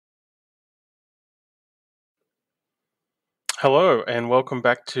Hello, and welcome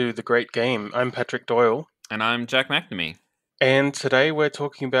back to The Great Game. I'm Patrick Doyle, And I'm Jack McNamee. and today we're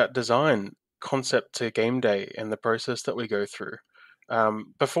talking about design, concept to game day, and the process that we go through.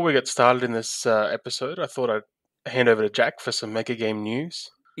 Before we get started in this episode, I thought I'd hand over to Jack for some mega game news.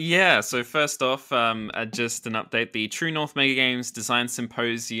 Yeah, so first off, just an update. The True North Mega Games Design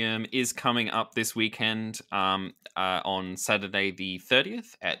Symposium is coming up this weekend on Saturday the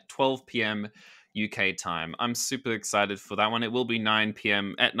 30th at 12 p.m. UK time. I'm super excited for that one. It will be 9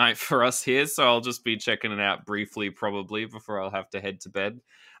 p.m. at night for us here, so I'll just be checking it out briefly probably before I'll have to head to bed.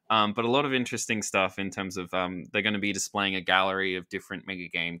 But a lot of interesting stuff in terms of they're going to be displaying a gallery of different mega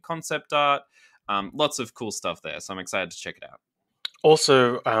game concept art. Lots of cool stuff there, so I'm excited to check it out.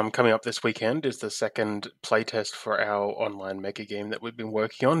 Also, coming up this weekend is the second playtest for our online mega game that we've been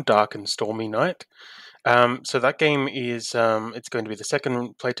working on, Dark and Stormy Night. So that game is it's going to be the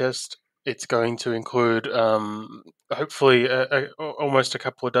second playtest. It's going to include hopefully almost a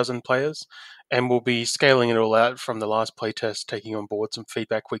couple of dozen players, and we'll be scaling it all out from the last playtest, taking on board some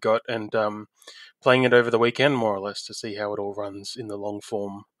feedback we got, and playing it over the weekend more or less to see how it all runs in the long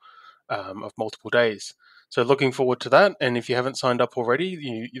form of multiple days. So looking forward to that, and if you haven't signed up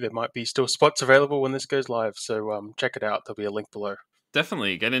already, there might be still spots available when this goes live. So check it out. There'll be a link below.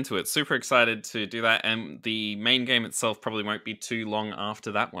 Definitely get into it. Super excited to do that, and the main game itself probably won't be too long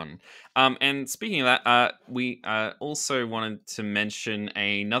after that one. And speaking of that, we also wanted to mention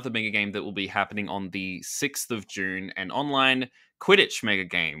another mega game that will be happening on the 6th of June, an online Quidditch mega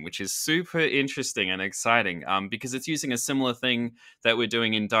game, which is super interesting and exciting because it's using a similar thing that we're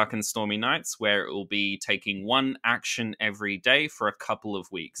doing in Dark and Stormy Nights, where it will be taking one action every day for a couple of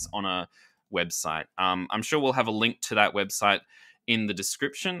weeks on a website. I'm sure we'll have a link to that website in the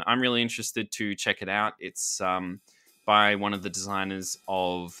description. I'm really interested to check it out. It's by one of the designers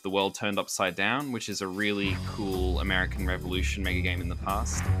of The World Turned Upside Down, which is a really cool American Revolution mega game in the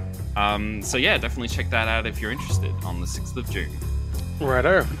past. So yeah, definitely check that out if you're interested on the 6th of June.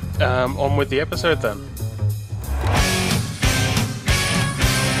 Righto. On with the episode then.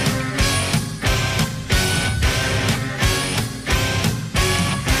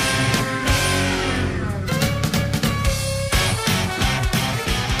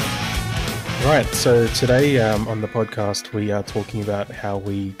 Right, so today on the podcast we are talking about how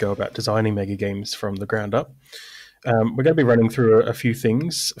we go about designing mega games from the ground up. We're going to be running through a few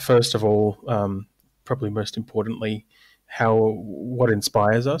things. First of all, probably most importantly, what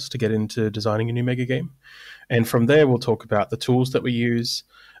inspires us to get into designing a new mega game. And from there we'll talk about the tools that we use,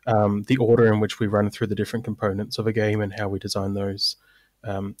 the order in which we run through the different components of a game and how we design those.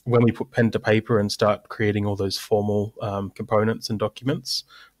 When we put pen to paper and start creating all those formal components and documents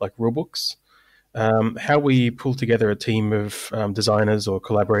like rulebooks. How we pull together a team of designers or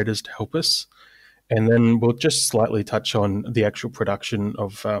collaborators to help us, and then we'll just slightly touch on the actual production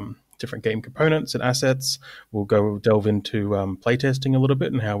of different game components and assets. We'll go delve into playtesting a little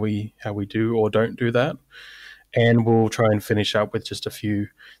bit and how we do or don't do that, and we'll try and finish up with just a few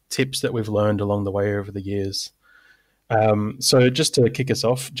tips that we've learned along the way over the years. So just to kick us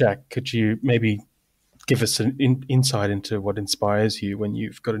off, Jack, could you maybe give us an insight into what inspires you when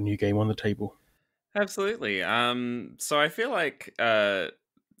you've got a new game on the table? Absolutely. So I feel like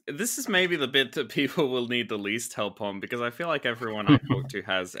this is maybe the bit that people will need the least help on, because I feel like everyone I talk to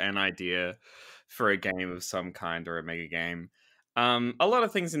has an idea for a game of some kind or a mega game. A lot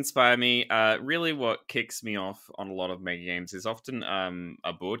of things inspire me. Really, what kicks me off on a lot of mega games is often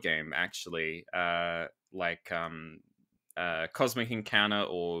a board game, actually, like Cosmic Encounter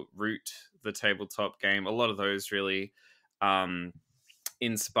or Root, the tabletop game. A lot of those really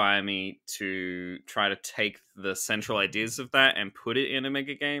inspire me to try to take the central ideas of that and put it in a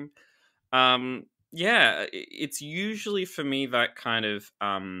mega game. Yeah, it's usually for me that kind of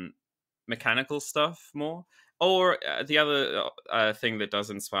mechanical stuff more. Or the other thing that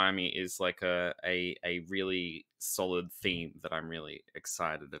does inspire me is like a really solid theme that I'm really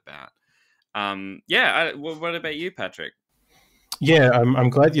excited about. Yeah, what about you, Patrick? Yeah,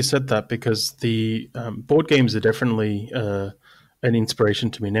 I'm glad you said that because the board games are definitely an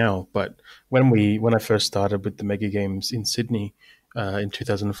inspiration to me now. But when I first started with the mega games in Sydney in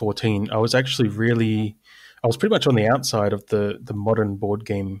 2014, I was pretty much on the outside of the modern board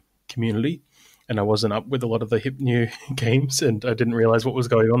game community, and I wasn't up with a lot of the hip new games, and I didn't realize what was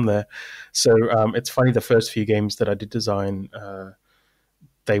going on there. So it's funny, the first few games that I did design.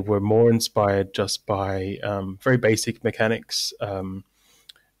 They were more inspired just by very basic mechanics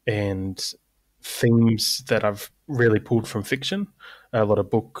and themes that I've really pulled from fiction, a lot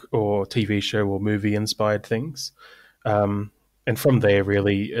of book or TV show or movie inspired things. And And from there,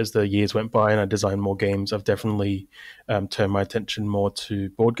 really, as the years went by and I designed more games, I've definitely turned my attention more to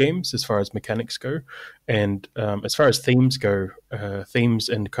board games as far as mechanics go. And as far as themes go, themes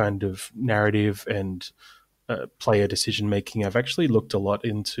and kind of narrative and player decision making, I've actually looked a lot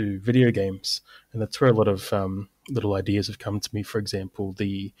into video games, and that's where a lot of little ideas have come to me. For example,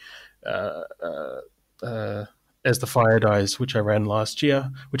 the uh, uh, uh, As the Fire Dies, which I ran last year,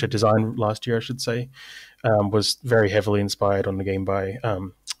 which I designed last year, I should say, was very heavily inspired on the game by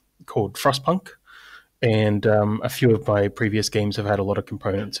called Frostpunk. And a few of my previous games have had a lot of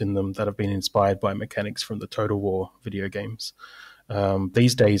components in them that have been inspired by mechanics from the Total War video games.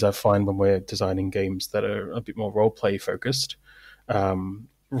 These days, I find when we're designing games that are a bit more role play focused,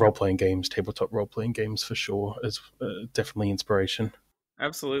 role playing games, tabletop role playing games for sure, is definitely inspiration.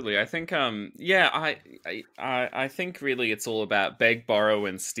 Absolutely. I think yeah, I think really it's all about beg, borrow,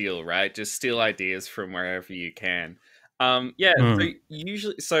 and steal, right? Just steal ideas from wherever you can. Yeah, so Mm.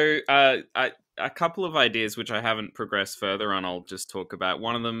 usually a couple of ideas which I haven't progressed further on, I'll just talk about.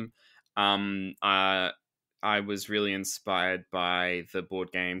 One of them, um uh I was really inspired by the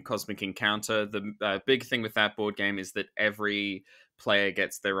board game Cosmic Encounter. The big thing with that board game is that every player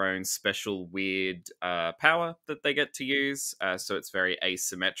gets their own special weird power that they get to use. So it's very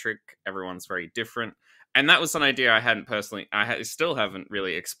asymmetric. Everyone's very different. And that was an idea I hadn't personally, still haven't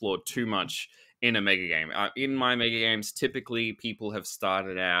really explored too much in a mega game. In my mega games, typically people have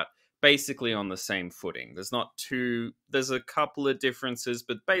started out basically on the same footing. There's a couple of differences,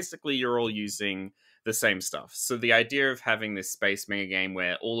 but basically you're all using the same stuff. So the idea of having this space mega game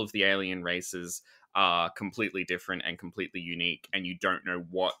where all of the alien races are completely different and completely unique, and you don't know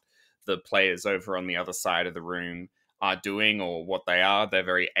what the players over on the other side of the room are doing or what they are. They're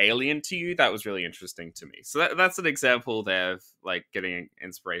very alien to you. That was really interesting to me. So that's an example there of like getting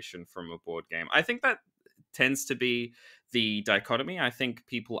inspiration from a board game. I think that tends to be the dichotomy. I think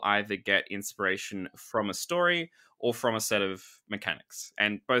people either get inspiration from a story or from a set of mechanics,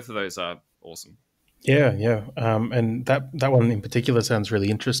 and both of those are awesome. Yeah, yeah, and that one in particular sounds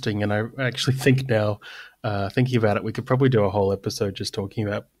really interesting. And I actually think now, thinking about it, we could probably do a whole episode just talking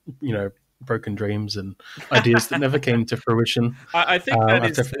about broken dreams and ideas that never came to fruition. I think that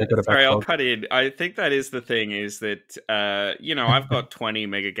I've is. definitely got a Sorry, I'll backlog. cut in. I think that is the thing. Is that I've got 20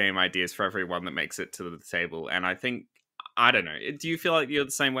 mega game ideas for everyone that makes it to the table, and I think I don't know. Do you feel like you're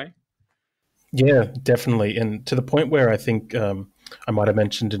the same way? Yeah, definitely. And to the point where I think I might have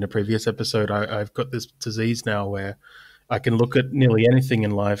mentioned in a previous episode, I've got this disease now where I can look at nearly anything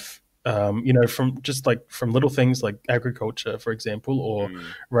in life, from just like from little things like agriculture, for example, or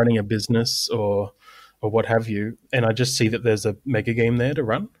Mm, running a business or what have you, and I just see that there's a mega game there to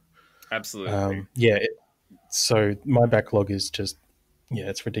run. absolutely. Yeah, so my backlog is just yeah,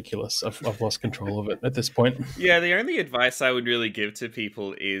 it's ridiculous. I've lost control of it at this point. Yeah, the only advice I would really give to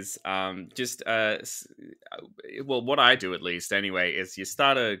people is just well, what I do at least anyway is you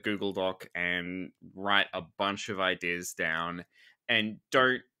start a Google Doc and write a bunch of ideas down, and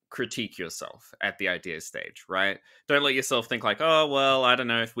don't critique yourself at the idea stage, right? Don't let yourself think like, oh well, I don't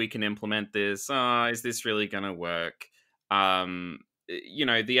know if we can implement this. Is this really going to work?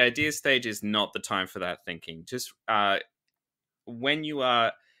 The idea stage is not the time for that thinking. Just when you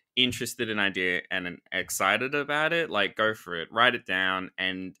are interested in an idea and excited about it, like go for it, write it down,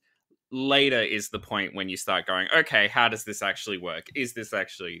 and later is the point when you start going, okay, how does this actually work? Is this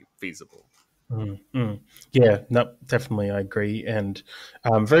actually feasible? Mm, mm. Yeah, no, definitely, I agree. And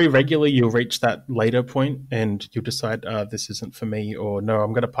very regularly, you'll reach that later point, and you'll decide, this isn't for me, or no,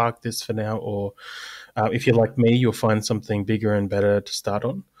 I'm going to park this for now. Or if you're like me, you'll find something bigger and better to start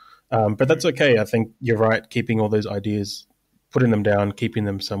on. But Mhm. that's okay. I think you're right. Keeping all those ideas, putting them down, keeping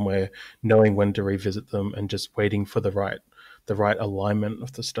them somewhere, knowing when to revisit them, and just waiting for the right alignment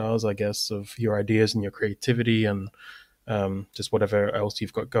of the stars, I guess, of your ideas and your creativity and just whatever else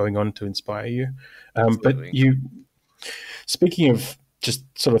you've got going on to inspire you. But Absolutely. speaking of just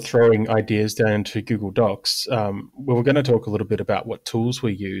sort of throwing ideas down into Google Docs, we're going to talk a little bit about what tools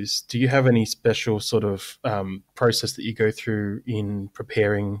we use. Do you have any special sort of process that you go through in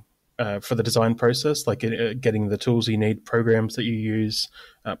preparing for the design process, like getting the tools you need, programs that you use,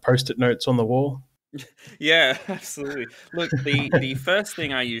 post-it notes on the wall? Yeah, absolutely. Look, the first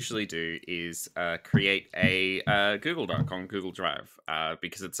thing I usually do is create a Google Doc on Google Drive,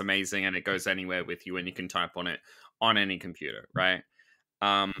 because it's amazing and it goes anywhere with you and you can type on it on any computer, right?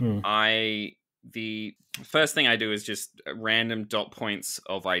 Um, Hmm. I The first thing I do is just random dot points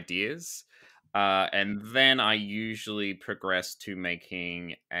of ideas, and then I usually progress to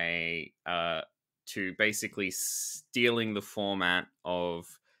making to basically stealing the format of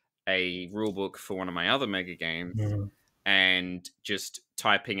a rule book for one of my other mega games, Hmm. and just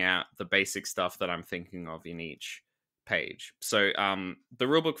typing out the basic stuff that I'm thinking of in each page. So the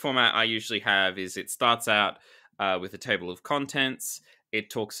rulebook format I usually have is it starts out with a table of contents. It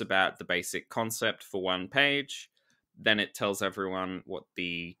talks about the basic concept for one page. Then it tells everyone what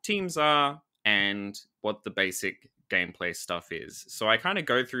the teams are and what the basic gameplay stuff is. So I kind of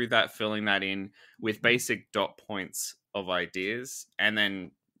go through that, filling that in with basic dot points of ideas, and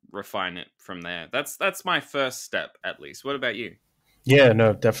then refine it from there. That's my first step, at least. What about you? Yeah,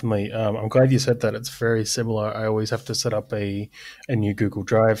 no, definitely. I'm glad you said that. It's very similar. I always have to set up a new Google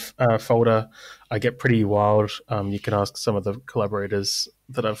Drive folder. I get pretty wild. You can ask some of the collaborators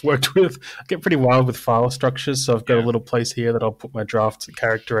that I've worked with. I get pretty wild with file structures. So I've got a Yeah. little place here that I'll put my draft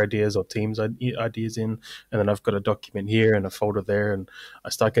character ideas or teams ideas in, and then I've got a document here and a folder there, and I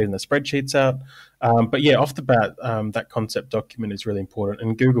start getting the spreadsheets out. But yeah, off the bat, that concept document is really important.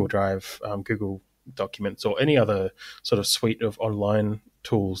 And Google Drive, Google Documents, or any other sort of suite of online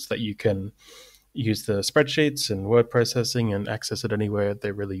tools that you can use the spreadsheets and word processing and access it anywhere.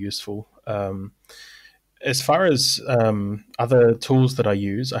 They're really useful. As far as other tools that I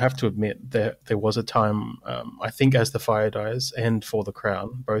use, I have to admit there was a time, I think as the Fire Dies and For the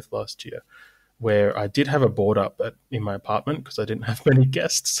Crown, both last year, where I did have a board up in my apartment because I didn't have many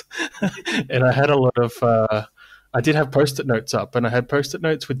guests, and I had a lot of. I did have post-it notes up, and I had post-it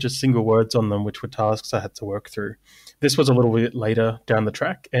notes with just single words on them, which were tasks I had to work through. This was a little bit later down the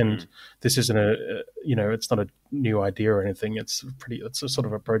track, and Mm. this isn't it's not a new idea or anything. It's a sort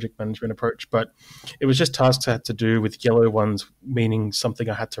of a project management approach, but it was just tasks I had to do with yellow ones, meaning something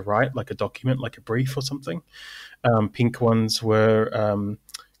I had to write, like a document, like a brief or something. Pink ones were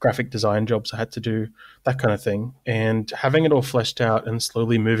graphic design jobs I had to do, that kind of thing. And having it all fleshed out and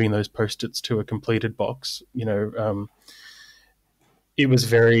slowly moving those post-its to a completed box, it was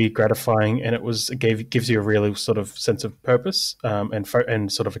very gratifying, and it gives you a really sort of sense of purpose,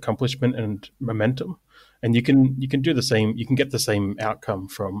 and sort of accomplishment and momentum. And you can do the same. You can get the same outcome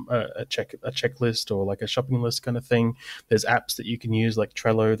from a checklist or like a shopping list kind of thing. There's apps that you can use like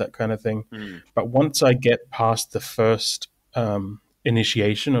Trello, that kind of thing. Mm. But once I get past the first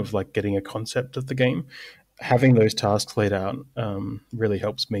initiation of like getting a concept of the game, having those tasks laid out really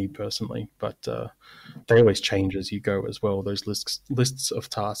helps me personally. But they always change as you go as well. Those lists of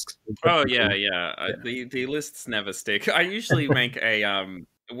tasks. Oh yeah, yeah. Yeah. The lists never stick. I usually make a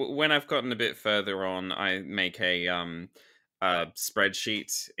when I've gotten a bit further on, I make a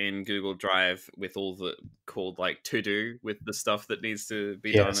spreadsheet in Google Drive with all the called like to do with the stuff that needs to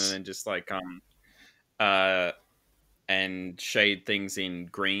be done, and Yes. then just like uh and shade things in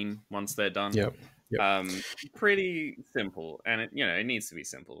green once they're done. Yep. Yep. Um, Pretty simple, and it needs to be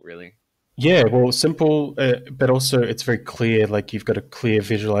simple, really. Yeah, well, simple, but also it's very clear. Like you've got a clear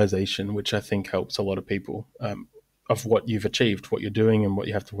visualization, which I think helps a lot of people, of what you've achieved, what you're doing, and what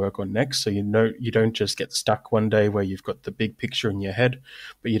you have to work on next. So you don't just get stuck one day where you've got the big picture in your head,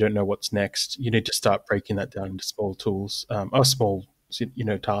 but you don't know what's next. You need to start breaking that down into small tools, or small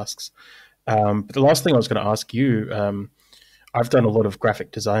tasks. But the last thing I was going to ask you, I've done a lot of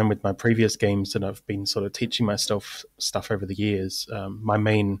graphic design with my previous games, and I've been sort of teaching myself stuff over the years.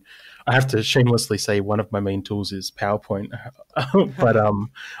 I have to shamelessly say, one of my main tools is PowerPoint, but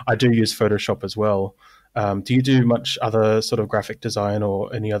I do use Photoshop as well. Do you do much other sort of graphic design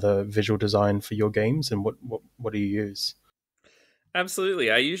or any other visual design for your games, and what do you use? Absolutely.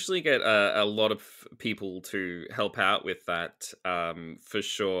 I usually get a lot of people to help out with that, for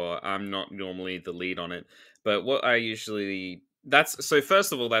sure. I'm not normally the lead on it, but what I usually that's so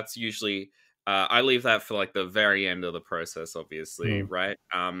first of all, that's usually I leave that for like the very end of the process, obviously, Mm, right?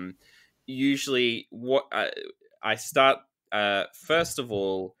 Usually, what I start first of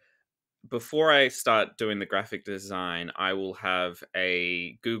all, before I start doing the graphic design, I will have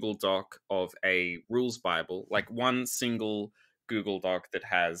a Google Doc of a rules Bible, like one single Google Doc that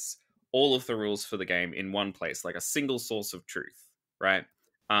has all of the rules for the game in one place, like a single source of truth, right?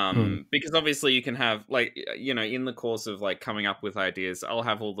 mm, Because obviously you can have like in the course of like coming up with ideas, I'll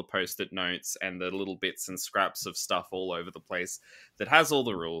have all the post-it notes and the little bits and scraps of stuff all over the place that has all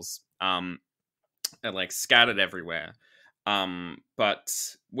the rules. And like scattered everywhere.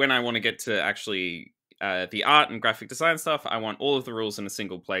 But when I want to get to actually the art and graphic design stuff, I want all of the rules in a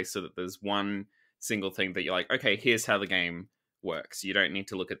single place so that there's one single thing that you're like, okay, here's how the game works. You don't need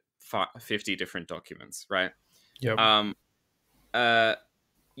to look at 50 different documents, right? yep. Um, uh,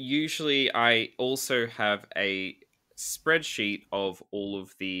 Usually, I also have a spreadsheet of all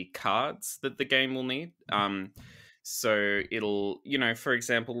of the cards that the game will need. So it'll, for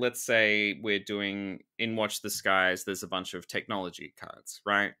example, let's say we're doing in Watch the Skies, there's a bunch of technology cards,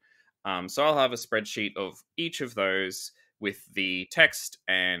 right? So I'll have a spreadsheet of each of those with the text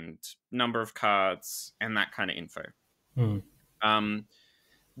and number of cards and that kind of info. Mm. Um,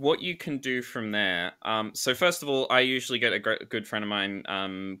 what you can do from there. So first of all, I usually get a good friend of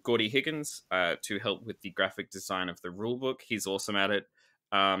mine, Gordy Higgins, to help with the graphic design of the rulebook. He's awesome at it.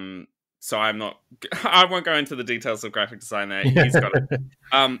 So I'm not. I won't go into the details of graphic design there. He's got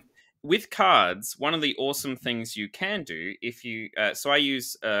it. With cards, one of the awesome things you can do if you. So I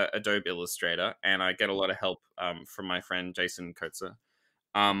use Adobe Illustrator, and I get a lot of help from my friend Jason Kotzer.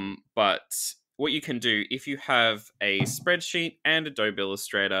 But what you can do if you have a spreadsheet and Adobe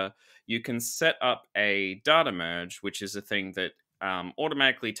Illustrator, you can set up a data merge, which is a thing that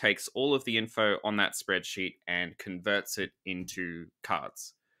automatically takes all of the info on that spreadsheet and converts it into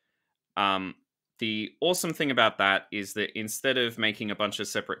cards. Um, the awesome thing about that is that instead of making a bunch of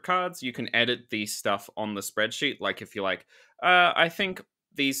separate cards, you can edit the stuff on the spreadsheet. Like if you're like, I think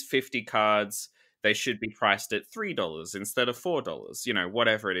these 50 cards, they should be priced at $3 instead of $4,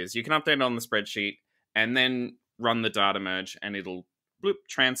 whatever it is. You can update it on the spreadsheet and then run the data merge and it'll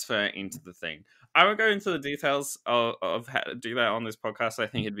transfer into the thing. I won't go into the details of how to do that on this podcast. I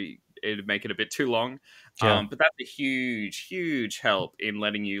think it'd make it a bit too long. Yeah. But that's a huge help in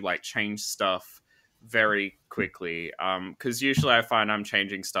letting you like change stuff very quickly. Because usually I find I'm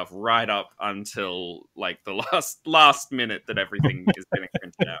changing stuff right up until like the last minute that everything is getting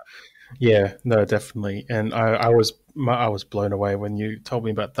printed out. Yeah, no, definitely. And I was blown away when you told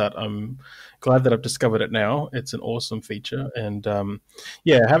me about that. I'm glad that I've discovered it now. It's an awesome feature, and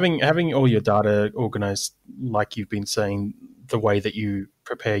yeah, having all your data organized, like you've been saying, the way that you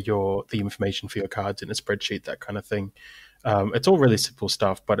prepare the information for your cards in a spreadsheet, that kind of thing. It's all really simple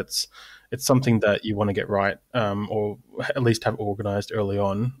stuff, but it's something that you want to get right, or at least have organized early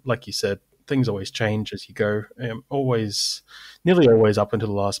on. Like you said, things always change as you go, nearly always up until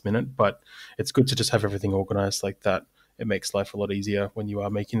the last minute, but it's good to just have everything organized like that. It makes life a lot easier when you are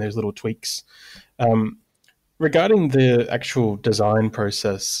making those little tweaks. Regarding the actual design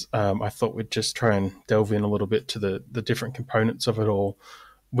process, I thought we'd just try and delve in a little bit to the different components of it all.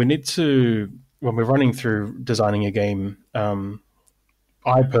 We need to, when we're running through designing a game,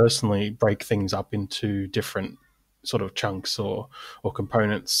 I personally break things up into different sort of chunks or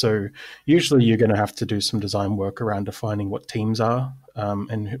components. So usually you're going to have to do some design work around defining what teams are,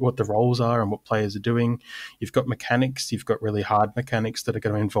 and what the roles are and what players are doing. You've got mechanics. You've got really hard mechanics that are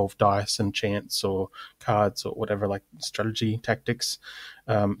going to involve dice and chance or cards or whatever, like strategy tactics.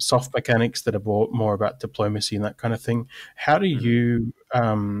 Soft mechanics that are more about diplomacy and that kind of thing. How do you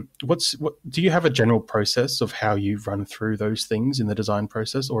do you have a general process of how you run through those things in the design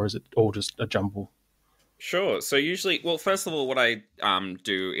process, or is it all just a jumble? Sure. So usually, well, first of all, what I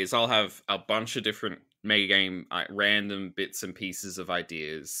do is I'll have a bunch of different megagame random bits and pieces of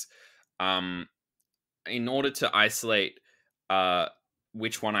ideas, um, in order to isolate uh,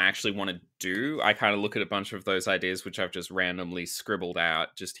 which one I actually want to do. I kind of look at a bunch of those ideas which I've just randomly scribbled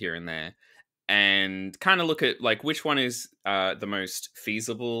out just here and there, and kind of look at like which one is the most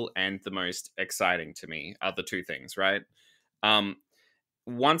feasible and the most exciting to me. Are the two things, right? Um,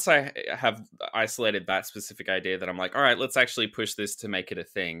 Once I have isolated that specific idea that I'm like, all right, let's actually push this to make it a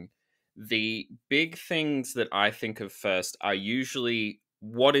thing. The big things that I think of first are usually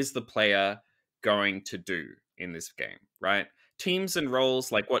what is the player going to do in this game, right? Teams and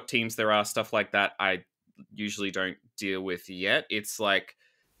roles, like what teams there are, stuff like that, I usually don't deal with yet. It's like,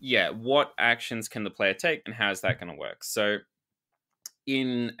 yeah, what actions can the player take and how is that going to work? So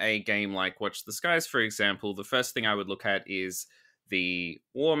in a game like Watch the Skies, for example, the first thing I would look at is the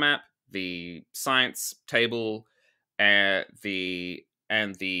war map, the science table,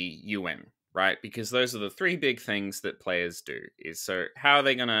 the UN, right? Because those are the three big things that players do. Is so how are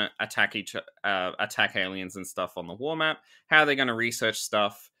they going to attack aliens and stuff on the war map? How are they going to research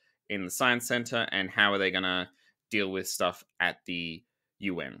stuff in the science center? And how are they going to deal with stuff at the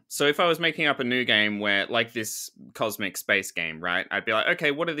UN? So if I was making up a new game where like this cosmic space game, right? I'd be like,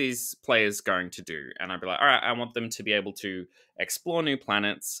 okay, what are these players going to do? And I'd be like, all right, I want them to be able to explore new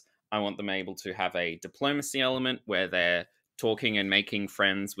planets. I want them able to have a diplomacy element where they're talking and making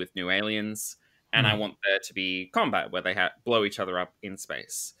friends with new aliens. And I want there to be combat where they blow each other up in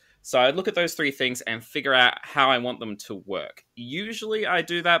space. So I'd look at those three things and figure out how I want them to work. Usually I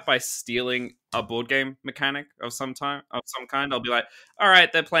do that by stealing a board game mechanic of some kind. I'll be like, all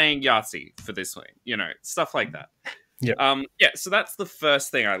right, they're playing Yahtzee for this one, stuff like that. Yeah. Yeah, so that's the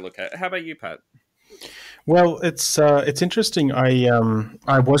first thing I look at. How about you, Pat? Well, it's interesting.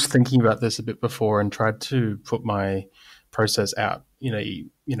 I was thinking about this a bit before and tried to put my process out. You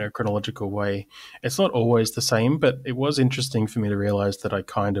chronological way. It's not always the same, but it was interesting for me to realize that I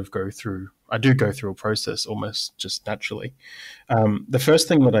do go through a process almost just naturally. The first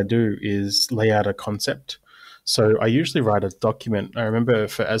thing that I do is lay out a concept. So I usually write a document. I remember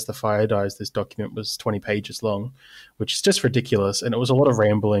for As the Fire Dies, this document was 20 pages long, which is just ridiculous. And it was a lot of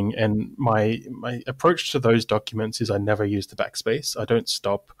rambling. And my approach to those documents is I never use the backspace. I don't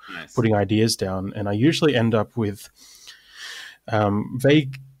stop Nice. putting ideas down. And I usually end up with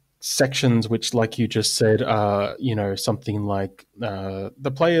vague sections, which, like you just said, are, something like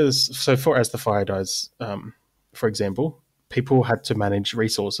the players. So for As the Fire Dies, for example, people had to manage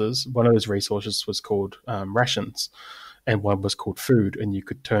resources. One of those resources was called rations, and one was called food. And you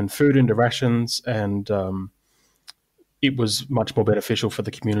could turn food into rations, and it was much more beneficial for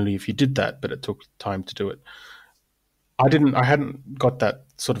the community if you did that, but it took time to do it. I hadn't got that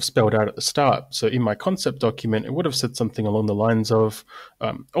sort of spelled out at the start. So in my concept document, it would have said something along the lines of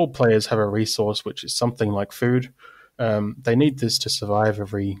all players have a resource, which is something like food. They need this to survive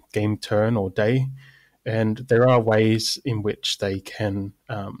every game turn or day. And there are ways in which they can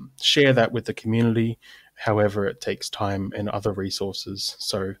share that with the community. However, it takes time and other resources.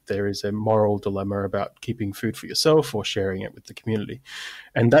 So there is a moral dilemma about keeping food for yourself or sharing it with the community.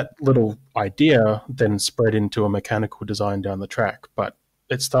 And that little idea then spread into a mechanical design down the track. But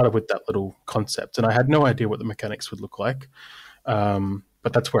it started with that little concept. And I had no idea what the mechanics would look like.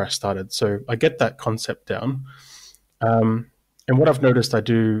 But that's where I started. So I get that concept down. And what I've noticed I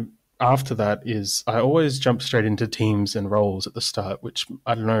do after that is I always jump straight into teams and roles at the start, which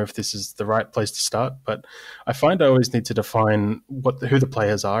I don't know if this is the right place to start, but I find I always need to define who the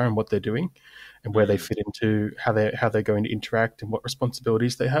players are and what they're doing and where they fit into, how they're going to interact and what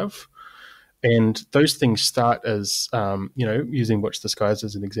responsibilities they have. And those things start as, using Watch the Skies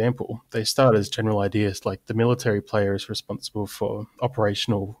as an example, they start as general ideas like the military player is responsible for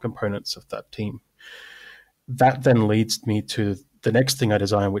operational components of that team. That then leads me to the next thing I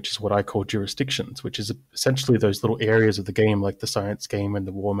design, which is what I call jurisdictions, which is essentially those little areas of the game, like the science game and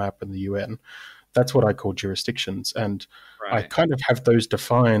the war map and the UN. That's what I call jurisdictions. And I kind of have those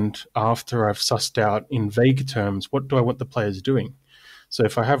defined after I've sussed out in vague terms, what do I want the players doing? So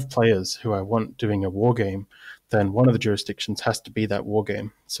if I have players who I want doing a war game, then one of the jurisdictions has to be that war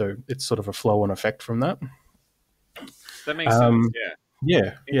game. So it's sort of a flow and effect from that. That makes sense.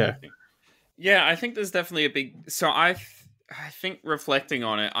 Yeah. Yeah. Yeah, I think there's definitely a big. So I think reflecting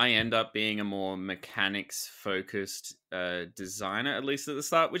on it, I end up being a more mechanics focused designer, at least at the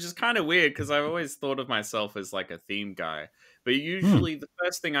start, which is kind of weird because I've always thought of myself as like a theme guy. But usually the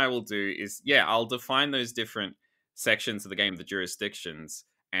first thing I will do is, I'll define those different sections of the game, the jurisdictions,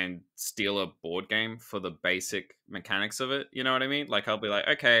 and steal a board game for the basic mechanics of it. You know what I mean? Like I'll be like,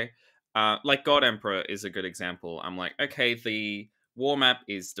 okay, like God Emperor is a good example. I'm like, okay, the war map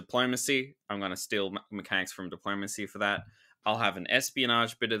is diplomacy. I'm going to steal mechanics from diplomacy for that. I'll have an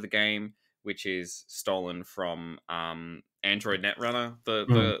espionage bit of the game, which is stolen from Android Netrunner,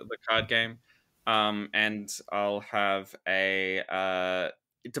 the card game. And I'll have a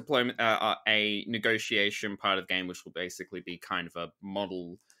negotiation part of the game, which will basically be kind of a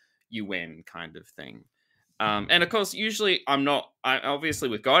model UN kind of thing. And of course, usually obviously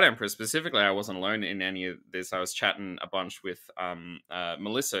with God Emperor specifically, I wasn't alone in any of this. I was chatting a bunch with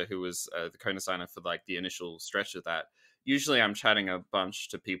Melissa, who was the co-designer for like the initial stretch of that. Usually I'm chatting a bunch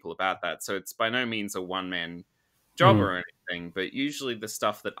to people about that. So it's by no means a one-man job or anything, but usually the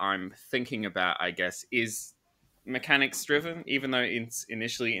stuff that I'm thinking about, I guess, is mechanics driven, even though it's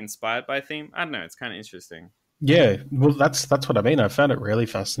initially inspired by theme. I don't know, it's kind of interesting. Yeah, well, that's what I mean. I found it really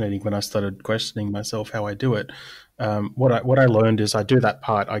fascinating when I started questioning myself how I do it. What I learned is I do that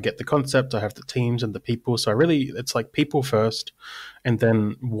part. I get the concept, I have the teams and the people. So it's like people first, and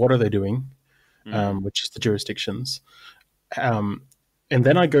then what are they doing, which is the jurisdictions, and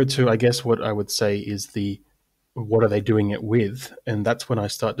then I go to, I guess, what I would say is what are they doing it with, and that's when I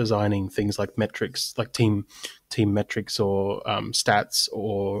start designing things like metrics, like team metrics or stats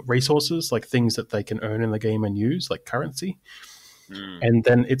or resources, like things that they can earn in the game and use, like currency. And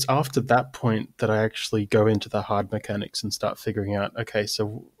then it's after that point that I actually go into the hard mechanics and start figuring out, okay,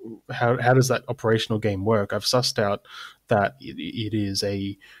 so how does that operational game work? I've sussed out that it is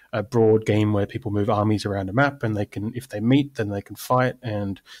a broad game where people move armies around a map, and they can, if they meet, then they can fight,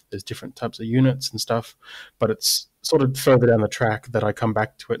 and there's different types of units and stuff. But it's sort of further down the track that I come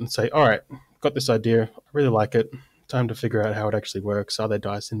back to it and say, all right, got this idea, I really like it, time to figure out how it actually works. Are there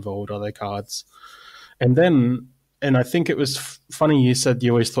dice involved? Are there cards? And I think it was funny you said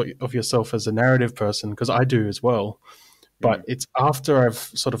you always thought of yourself as a narrative person, because I do as well. But it's after I've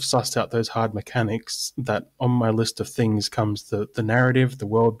sort of sussed out those hard mechanics that on my list of things comes the narrative, the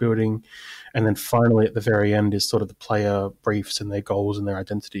world building, and then finally at the very end is sort of the player briefs and their goals and their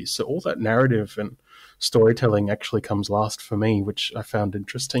identities. So all that narrative and storytelling actually comes last for me, which I found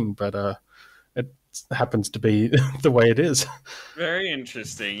interesting, but it happens to be the way it is. Very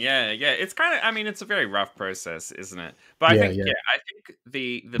interesting. Yeah, yeah. It's kind of, I mean, it's a very rough process, isn't it? But I Yeah, think, yeah. yeah, I think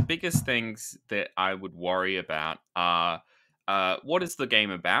the biggest things that I would worry about are what is the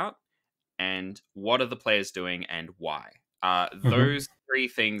game about, and what are the players doing, and why. Hmm. Those three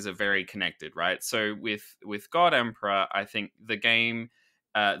things are very connected, right? So with God Emperor, I think the game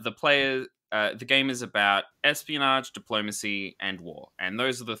is about espionage, diplomacy, and war, and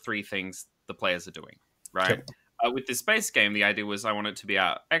those are the three things the players are doing, right? Yep. With this space game, the idea was I want it to be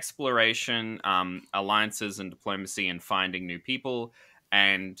about exploration, alliances, and diplomacy, and finding new people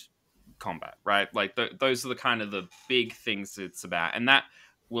and combat, right? Like those are the kind of the big things it's about, and that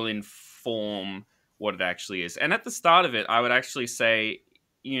will inform what it actually is. And at the start of it, I would actually say,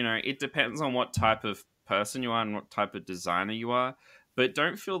 it depends on what type of person you are and what type of designer you are, but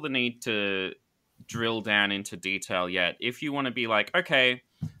don't feel the need to drill down into detail yet. If you want to be like, okay,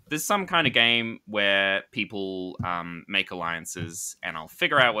 there's some kind of game where people make alliances, and I'll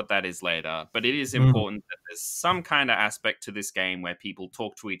figure out what that is later. But it is Mm, important that there's some kind of aspect to this game where people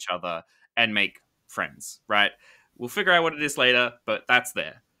talk to each other and make friends, right? We'll figure out what it is later, but that's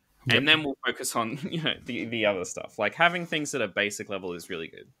there. And yep. then we'll focus on the other stuff. Like having things at a basic level is really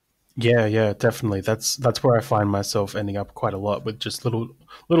good. Yeah, yeah, definitely. That's where I find myself ending up quite a lot with just little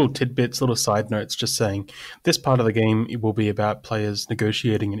tidbits, little side notes, just saying this part of the game it will be about players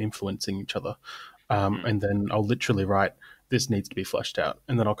negotiating and influencing each other, Mm. and then I'll literally write this needs to be fleshed out,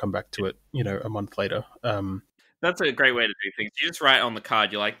 and then I'll come back to it, a month later. That's a great way to do things. You just write on the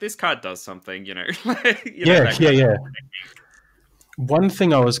card. You're like, this card does something, Yeah, that yeah, kind of. yeah. One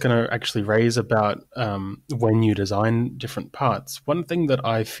thing I was going to actually raise about when you design different parts, one thing that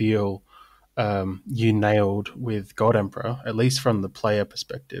I feel you nailed with God Emperor, at least from the player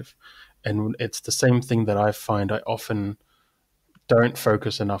perspective, and it's the same thing that I find I often don't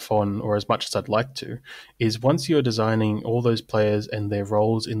focus enough on, or as much as I'd like to, is once you're designing all those players and their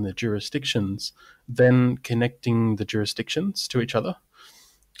roles in the jurisdictions, then connecting the jurisdictions to each other,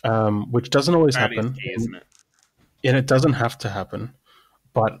 which doesn't always Clarity is happen, key, and, isn't it? and it doesn't have to happen.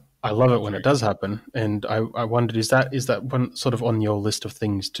 But I love it when True. it does happen, and I wondered is that one sort of on your list of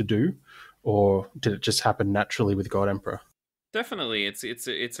things to do, or did it just happen naturally with God Emperor? Definitely,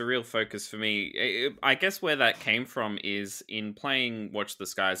 it's a real focus for me. I guess where that came from is in playing Watch the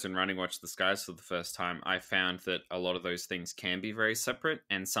Skies and running Watch the Skies for the first time. I found that a lot of those things can be very separate,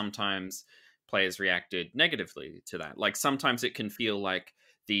 and sometimes players reacted negatively to that. Like sometimes it can feel like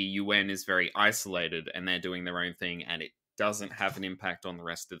the UN is very isolated and they're doing their own thing, and it doesn't have an impact on the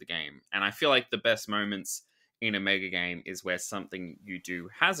rest of the game. And I feel like the best moments in a mega game is where something you do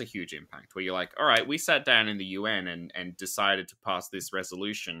has a huge impact, where you're like, all right, we sat down in the UN and decided to pass this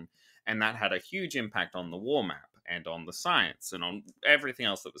resolution, and that had a huge impact on the war map and on the science and on everything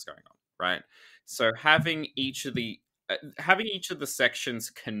else that was going on, right? So having each of the sections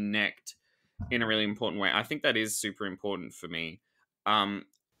connect in a really important way, I think that is super important for me. um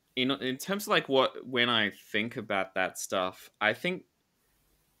in terms of like what when I think about that stuff, I think,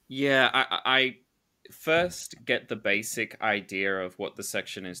 yeah, I first get the basic idea of what the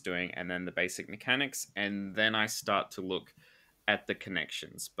section is doing and then the basic mechanics, and then I start to look at the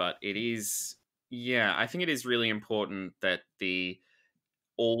connections. But it is, yeah, I think it is really important that the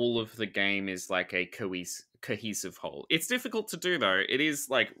all of the game is like a cohesive whole. It's difficult to do though. It is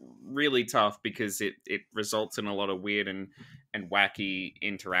like really tough because it results in a lot of weird and wacky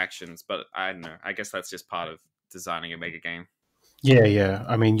interactions. But I don't know. I guess that's just part of designing a mega game. Yeah, yeah.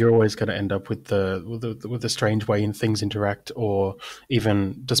 I mean, you're always going to end up with the strange way in things interact, or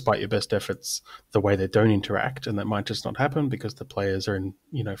even despite your best efforts, the way they don't interact, and that might just not happen because the players are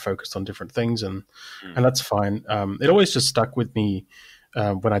focused on different things, and Mm. that's fine. It always just stuck with me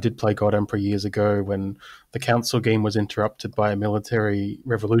when I did play God Emperor years ago, when the council game was interrupted by a military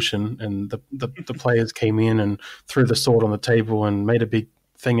revolution, and the players came in and threw the sword on the table and made a big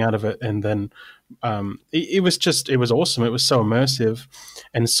thing out of it, and then it was awesome. It was so immersive,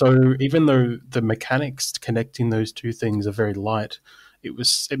 and so even though the mechanics connecting those two things are very light,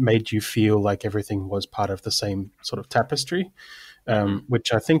 it made you feel like everything was part of the same sort of tapestry, Hmm.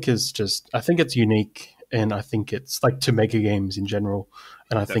 which I think it's unique, and I think it's like to mega games in general,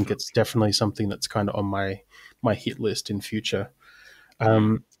 and I think it's Definitely. definitely something that's kind of on my hit list in future. Mm.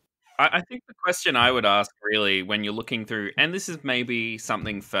 Um, I think the question I would ask really when you're looking through, and this is maybe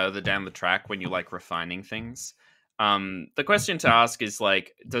something further down the track when you're like refining things, The question to ask is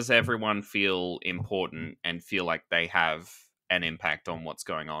like, does everyone feel important and feel like they have an impact on what's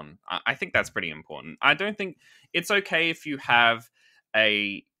going on? I think that's pretty important. I don't think it's okay if you have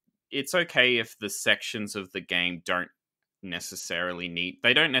a. It's okay if the sections of the game don't necessarily need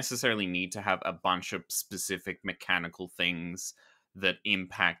to have a bunch of specific mechanical things that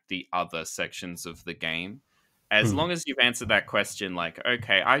impact the other sections of the game. As Mm. long as you've answered that question, like,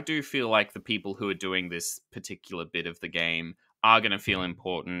 okay, I do feel like the people who are doing this particular bit of the game are going to feel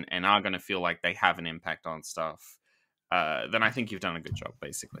important and are going to feel like they have an impact on stuff, then I think you've done a good job,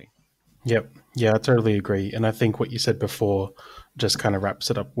 basically. Yep. Yeah, I totally agree. And I think what you said before just kind of wraps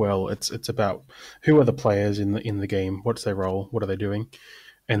it up well. It's about who are the players in the game, what's their role, what are they doing,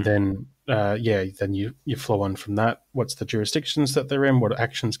 and Mm. then then you flow on from that. What's the jurisdictions that they're in? What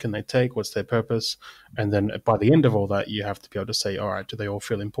actions can they take? What's their purpose? And then by the end of all that, you have to be able to say, all right, do they all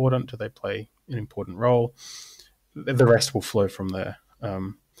feel important? Do they play an important role? The rest will flow from there.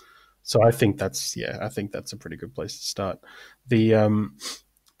 So I think that's a pretty good place to start. The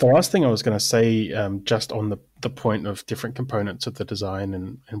the last thing I was going to say, just on the point of different components of the design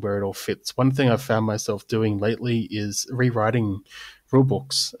and where it all fits, one thing I've found myself doing lately is rewriting rule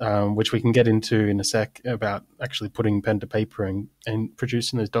books, which we can get into in a sec about actually putting pen to paper and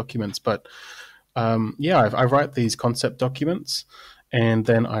producing those documents. But I write these concept documents, and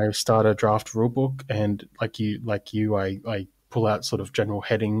then I start a draft rulebook. And I pull out sort of general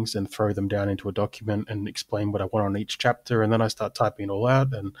headings and throw them down into a document and explain what I want on each chapter. And then I start typing it all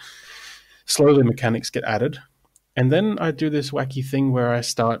out, and slowly mechanics get added. And then I do this wacky thing where I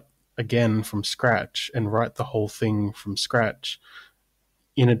start again from scratch and write the whole thing from scratch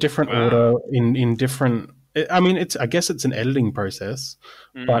in a different Wow. order, in different. I mean, I guess it's an editing process,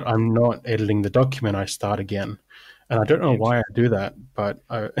 but Mm. I'm not editing the document. I start again, and I don't know why I do that, but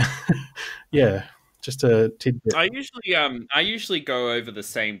yeah, just a tidbit. I usually go over the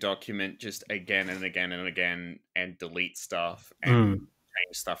same document just again and again and again and delete stuff and Mm,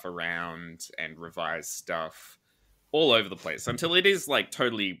 change stuff around and revise stuff all over the place until it is like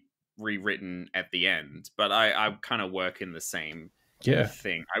totally rewritten at the end. But I kind of work in the same yeah,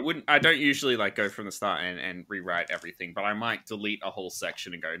 thing. I don't usually like go from the start and rewrite everything, but I might delete a whole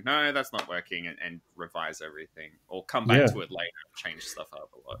section and go, no, that's not working, and revise everything, or come back yeah. to it later and change stuff up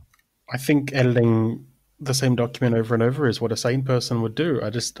a lot. I think editing the same document over and over is what a sane person would do.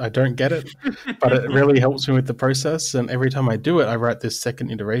 I don't get it, but it really helps me with the process. And every time I do it, I write this second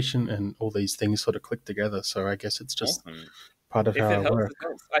iteration, and all these things sort of click together. So I guess it's just Awesome. part of If how it I helps, work. it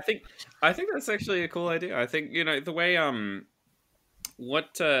helps. I think that's actually a cool idea. I think, the way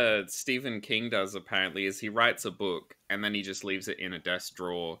what Stephen King does apparently is he writes a book and then he just leaves it in a desk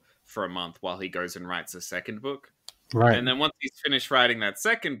drawer for a month while he goes and writes a second book. Right. And then once he's finished writing that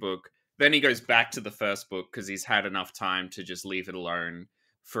second book, then he goes back to the first book because he's had enough time to just leave it alone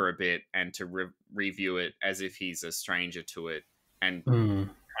for a bit and to review it as if he's a stranger to it and Mm,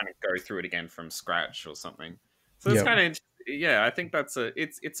 kind of go through it again from scratch or something. So it's yeah. kind of, yeah, I think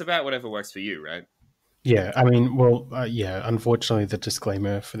it's about whatever works for you, right? Yeah. I mean, well, yeah. Unfortunately, the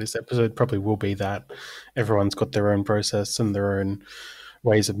disclaimer for this episode probably will be that everyone's got their own process and their own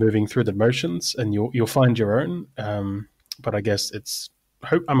ways of moving through the motions, and you'll find your own. But I guess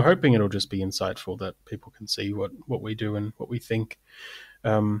I'm hoping it'll just be insightful that people can see what we do and what we think.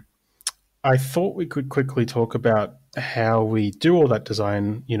 Um, I thought we could quickly talk about how we do all that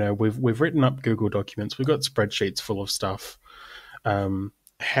design. You know, we've written up Google documents, we've got spreadsheets full of stuff.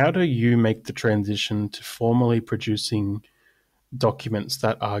 How do you make the transition to formally producing documents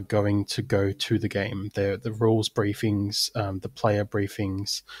that are going to go to the game? The rules briefings, the player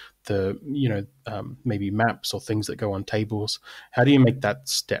briefings, maybe maps or things that go on tables. How do you make that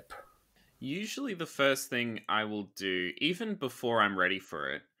step? Usually, the first thing I will do, even before I'm ready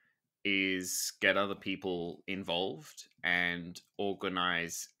for it, is get other people involved and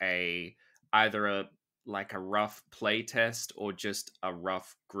organize either a rough play test or just a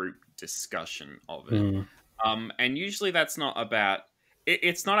rough group discussion of it. Mm. And usually that's not about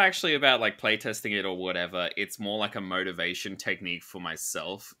it's not actually about like playtesting it or whatever. It's more like a motivation technique for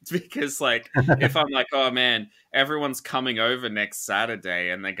myself because like if I'm like, oh man, everyone's coming over next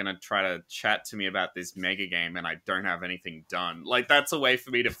Saturday and they're gonna try to chat to me about this mega game and I don't have anything done, like that's a way for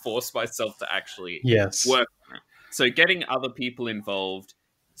me to force myself to actually Yes. work on it. So getting other people involved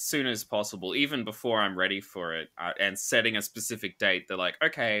soon as possible, even before I'm ready for it, and setting a specific date. They're like,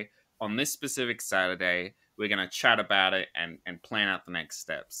 okay, on this specific Saturday, we're going to chat about it and plan out the next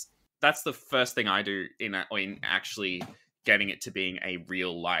steps. That's the first thing I do in actually getting it to being a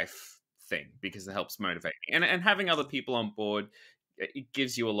real life thing because it helps motivate me. And having other people on board, it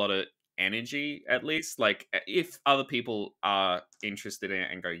gives you a lot of energy, at least. Like, if other people are interested in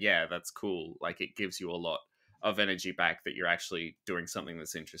it and go, yeah, that's cool, like, it gives you a lot of energy back that you're actually doing something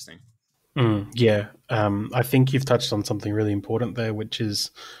that's interesting. Yeah, I think you've touched on something really important there, which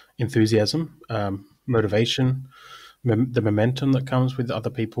is enthusiasm, motivation, the momentum that comes with other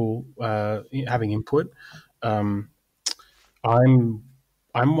people having input. Um, I'm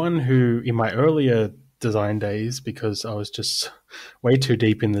I'm one who, in my earlier design days, because I was just way too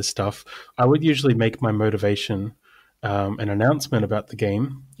deep in this stuff, I would usually make my motivation an announcement about the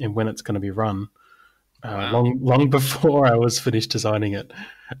game and when it's going to be run, Wow. long before I was finished designing it.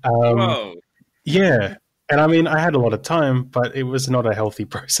 Um, Whoa. yeah. And I mean, I had a lot of time, but it was not a healthy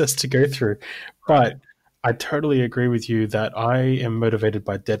process to go through. Right. But I totally agree with you that I am motivated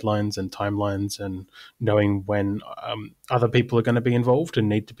by deadlines and timelines and knowing when other people are going to be involved and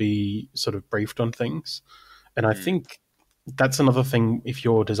need to be sort of briefed on things. And I Mm, think that's another thing. If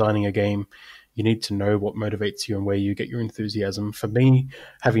you're designing a game, you need to know what motivates you and where you get your enthusiasm. For me,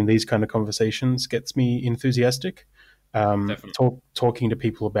 having these kind of conversations gets me enthusiastic. definitely. Talking to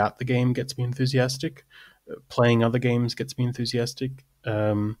people about the game gets me enthusiastic. Playing other games gets me enthusiastic.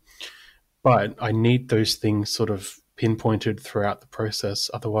 But I need those things sort of pinpointed throughout the process.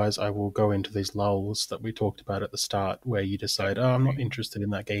 Otherwise, I will go into these lulls that we talked about at the start where you decide, oh, I'm not Definitely. interested in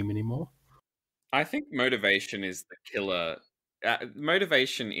that game anymore. I think motivation is the killer.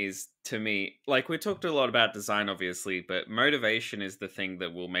 Motivation is, to me, like, we talked a lot about design, obviously, but motivation is the thing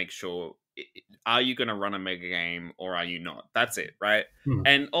that will make sure, are you going to run a mega game or are you not? That's it, right? Hmm.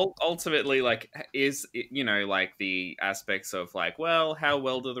 And ultimately, like, is like, the aspects of, like, well, how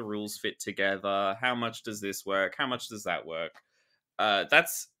well do the rules fit together? How much does this work? How much does that work?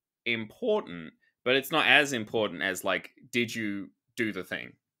 That's important, but it's not as important as, like, did you do the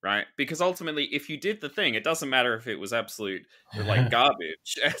thing, right? Because ultimately, if you did the thing, it doesn't matter if it was absolute, like,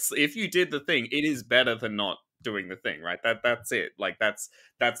 garbage. If you did the thing, it is better than not doing the thing, right? That's it. Like, that's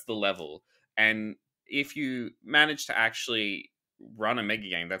the level. And if you manage to actually run a mega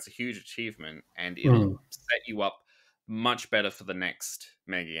game, that's a huge achievement, and Hmm. it'll set you up much better for the next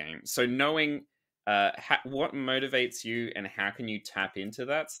mega game. So knowing what motivates you and how can you tap into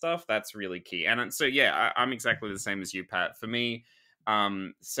that stuff, that's really key. And so, yeah, I'm exactly the same as you, Pat. For me,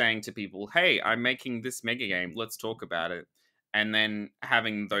 saying to people, hey, I'm making this mega game, let's talk about it, and then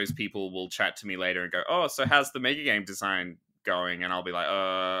having those people will chat to me later and go, oh, so how's the mega game design going? And I'll be like,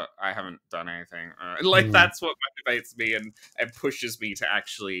 I haven't done anything. Like, Hmm. that's what motivates me and pushes me to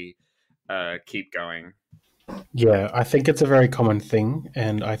actually keep going. Yeah, I think it's a very common thing,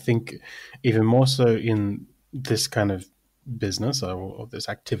 and I think even more so in this kind of business or this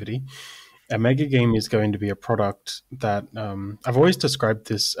activity, a mega game is going to be a product that I've always described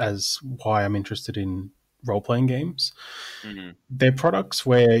this as why I'm interested in role playing games. Hmm. They're products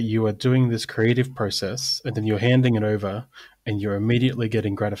where you are doing this creative process and then you're handing it over and you're immediately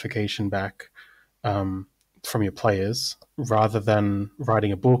getting gratification back um, from your players rather than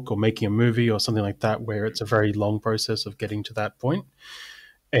writing a book or making a movie or something like that, where it's a very long process of getting to that point.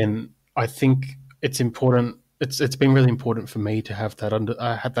 And I think it's important. It's been really important for me to have that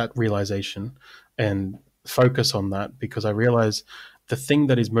I had that realization and focus on that because I realize the thing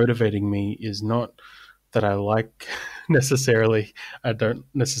that is motivating me is not that I like necessarily. I don't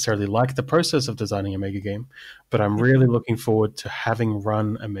necessarily like the process of designing a mega game, but I'm really looking forward to having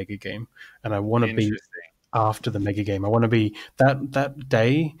run a mega game, and I want to be Interesting. after the mega game. I want to be that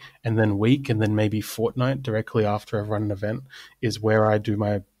day and then week and then maybe fortnight directly after I've run an event is where I do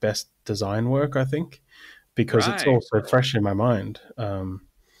my best design work. I think because it's Right. also fresh in my mind.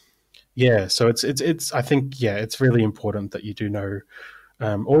 Yeah, so it's I think yeah, it's really important that you do know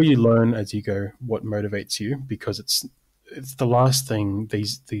or you learn as you go what motivates you because it's the last thing.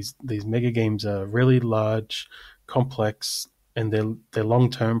 These mega games are really large, complex, and they're long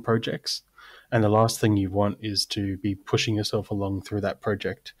term projects. And the last thing you want is to be pushing yourself along through that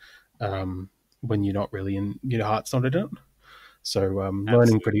project when you're not really in your heart's not in it. So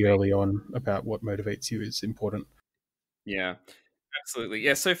learning pretty Absolutely. early on about what motivates you is important. Yeah. Absolutely.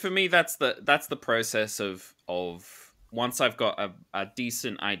 Yeah, so for me, that's the process of once I've got a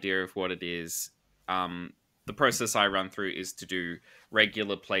decent idea of what it is, um the process I run through is to do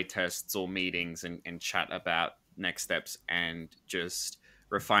regular play tests or meetings and chat about next steps and just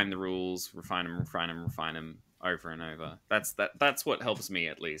refine the rules, refine them over and over. That's what helps me,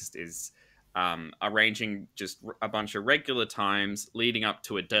 at least, is arranging just a bunch of regular times leading up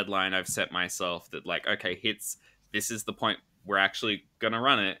to a deadline I've set myself, that, like, okay, hits this is the point we're actually going to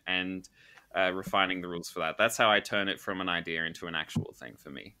run it, and refining the rules for that. That's how I turn it from an idea into an actual thing for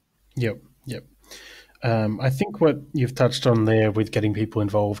me. Yep, yep. I think what you've touched on there with getting people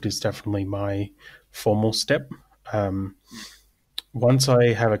involved is definitely my formal step. Um, Once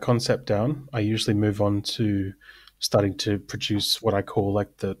I have a concept down, I usually move on to starting to produce what I call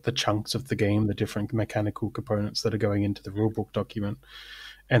like the chunks of the game, the different mechanical components that are going into the rulebook document.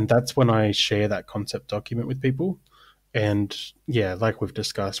 And that's when I share that concept document with people. And yeah, like we've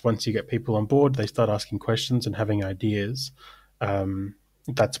discussed, once you get people on board, they start asking questions and having ideas.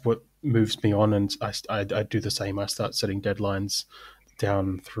 That's what moves me on, and I do the same. I start setting deadlines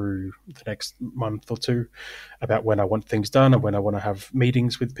down through the next month or two about when I want things done and when I want to have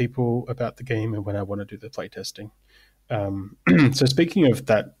meetings with people about the game and when I want to do the playtesting. So speaking of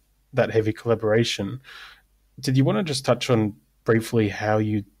that heavy collaboration, did you want to just touch on briefly how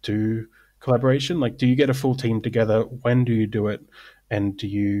you do collaboration? Like, do you get a full team together? When do you do it? And do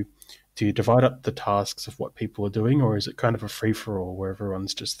you divide up the tasks of what people are doing, or is it kind of a free for all where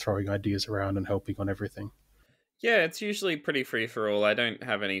everyone's just throwing ideas around and helping on everything? Yeah, it's usually pretty free for all. I don't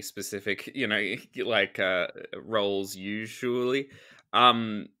have any specific, like roles usually.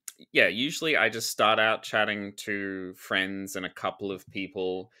 Um yeah, usually I just start out chatting to friends and a couple of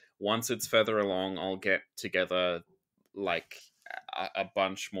people. Once it's further along, I'll get together like a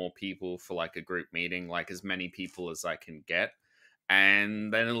bunch more people for like a group meeting, like as many people as I can get.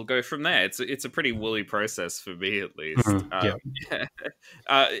 And then it'll go from there. It's a pretty woolly process for me at least. Yeah, Yeah.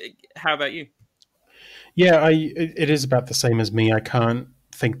 uh, how about you? yeah. It is about the same as me. I can't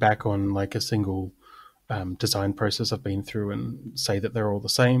think back on like a single design process I've been through and say that they're all the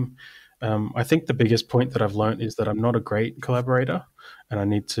same. I think the biggest point that I've learned is that I'm not a great collaborator, and I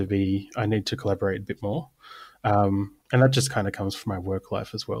need to collaborate a bit more. And that just kind of comes from my work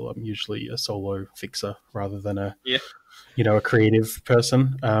life as well. I'm usually a solo fixer rather than Yeah. a creative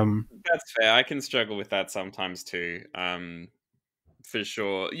person. That's fair. I can struggle with that sometimes too. For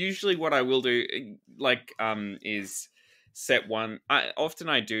sure. Usually, what I will do, is set one.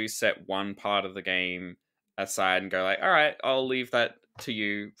 I do set one part of the game aside and go like, all right, I'll leave that to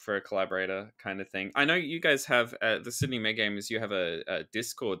you for a collaborator kind of thing. I know you guys have the Sydney Meg Gamers. You have a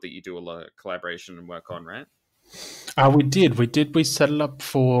Discord that you do a lot of collaboration and work on, right? We set it up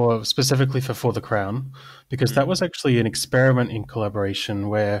for specifically for the Crown because that Mm, was actually an experiment in collaboration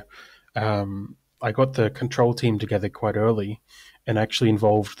where I got the control team together quite early and actually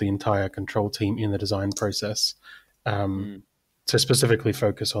involved the entire control team in the design process um, mm, to specifically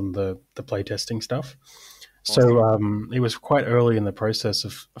focus on the playtesting stuff. So awesome. it was quite early in the process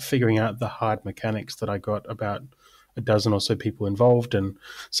of figuring out the hard mechanics that I got about a dozen or so people involved, and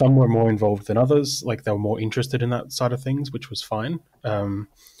some were more involved than others. Like they were more interested in that side of things, which was fine. And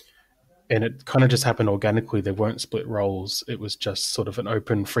it kind of just happened organically. There weren't split roles. It was just sort of an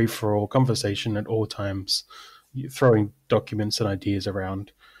open, free for all conversation at all times, throwing documents and ideas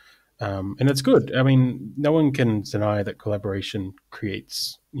around. And it's good. I mean, no one can deny that collaboration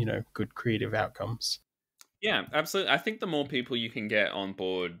creates, good creative outcomes. Yeah, absolutely. I think the more people you can get on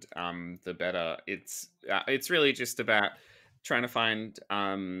board, the better. It's really just about trying to find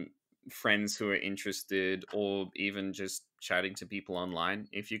friends who are interested, or even just chatting to people online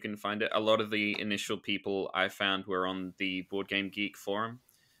if you can find it. A lot of the initial people I found were on the Board Game Geek forum.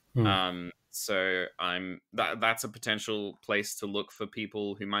 Mm. So that's a potential place to look for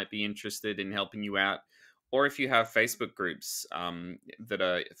people who might be interested in helping you out. Or if you have Facebook groups that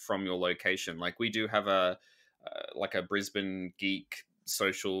are from your location, like we do have a Brisbane Geek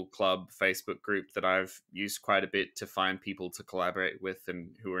social club Facebook group that I've used quite a bit to find people to collaborate with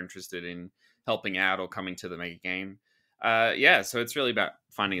and who are interested in helping out or coming to the mega game. Yeah, so it's really about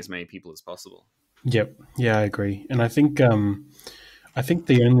finding as many people as possible. Yep. Yeah, I agree. And I think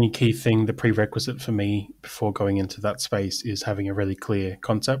the only key thing, the prerequisite for me before going into that space is having a really clear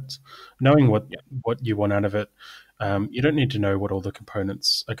concept, knowing Yeah. what you want out of it. You don't need to know what all the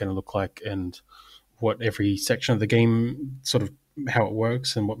components are going to look like and what every section of the game sort of how it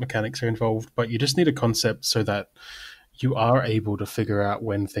works and what mechanics are involved, but you just need a concept so that you are able to figure out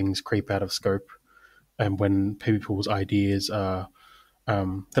when things creep out of scope and when people's ideas are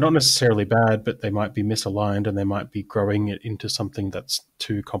they're not necessarily bad, but they might be misaligned and they might be growing it into something that's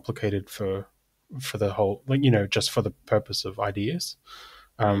too complicated for the whole, like just for the purpose of ideas.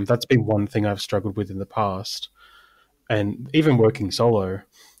 Mm. That's been one thing I've struggled with in the past, and even working solo,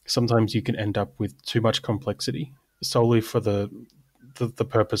 sometimes you can end up with too much complexity solely for the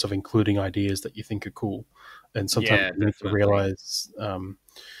purpose of including ideas that you think are cool, and sometimes Yeah, you need to definitely. realize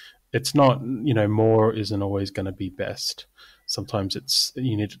it's not, more isn't always going to be best. Sometimes it's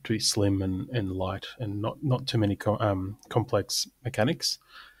you need it to be slim and light and not too many complex mechanics.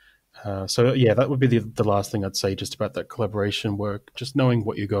 So yeah, that would be the last thing I'd say just about that collaboration work. Just knowing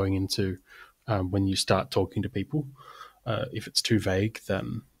what you're going into when you start talking to people. If it's too vague,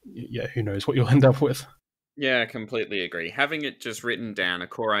 then yeah, who knows what you'll end up with. Yeah, I completely agree. Having it just written down, a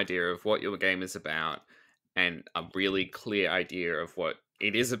core idea of what your game is about, and a really clear idea of what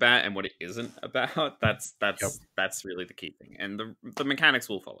it is about and what it isn't about, Yep. that's really the key thing. And the mechanics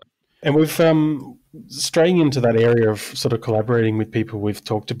will follow. And we've straying into that area of sort of collaborating with people. We've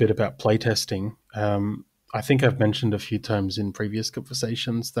talked a bit about playtesting. I think I've mentioned a few times in previous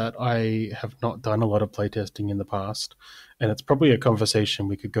conversations that I have not done a lot of playtesting in the past, and it's probably a conversation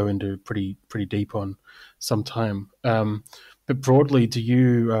we could go into pretty deep on sometime. But broadly, do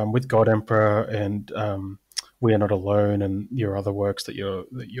you, with God Emperor and We Are Not Alone, and your other works that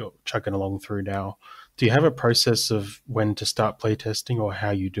you're chugging along through now, do you have a process of when to start playtesting or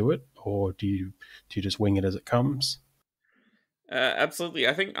how you do it, or do you just wing it as it comes? Absolutely.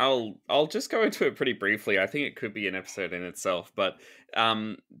 I think I'll just go into it pretty briefly. I think it could be an episode in itself, but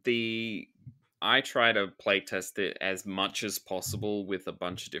the I try to play test it as much as possible with a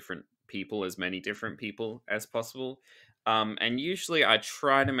bunch of different people, as many different people as possible. And usually I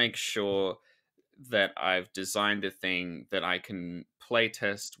try to make sure that I've designed a thing that I can play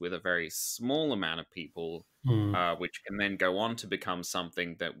test with a very small amount of people, Mm, which can then go on to become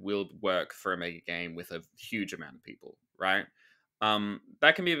something that will work for a mega game with a huge amount of people, right?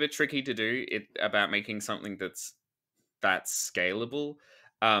 That can be a bit tricky to do it about making something that's scalable.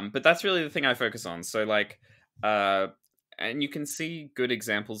 But that's really the thing I focus on. So like, uh, and you can see good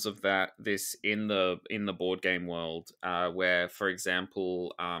examples of that this in the board game world, where, for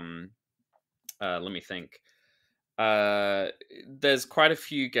example, let me think. Uh, there's quite a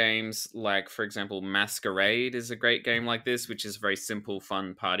few games, like for example, Masquerade is a great game like this, which is a very simple,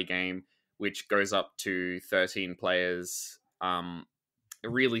 fun party game, which goes up to 13 players. A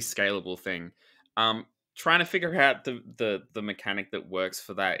really scalable thing. Um, Trying to figure out the mechanic that works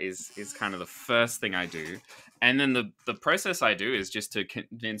for that is kind of the first thing I do, and then the process I do is just to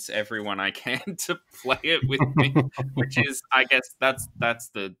convince everyone I can to play it with me, which is, I guess, that's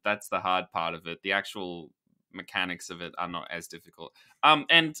the hard part of it. The actual mechanics of it are not as difficult. And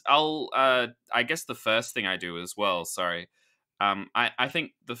I guess the first thing I do as well. Sorry. I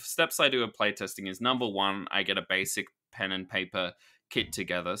think the steps I do at playtesting is, number one, I get a basic pen and paper kit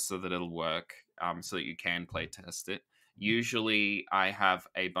together so that it'll work, so that you can play test it. Usually, I have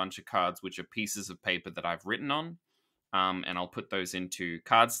a bunch of cards which are pieces of paper that I've written on, and I'll put those into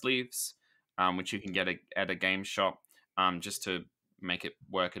card sleeves, which you can get at a game shop, just to make it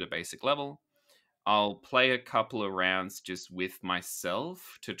work at a basic level. I'll play a couple of rounds just with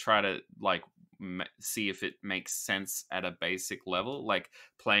myself to try to like see if it makes sense at a basic level, like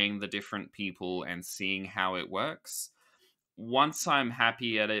playing the different people and seeing how it works. Once I'm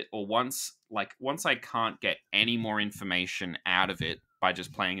happy at it, or once I can't get any more information out of it by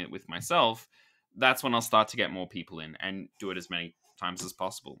just playing it with myself, that's when I'll start to get more people in and do it as many times as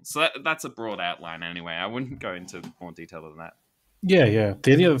possible. So that's a broad outline anyway. I wouldn't go into more detail than that. yeah, yeah.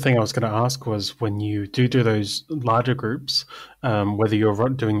 The only other thing I was going to ask was when you do those larger groups, whether you're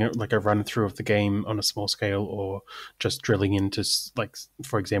doing it like a run through of the game on a small scale or just drilling into, like,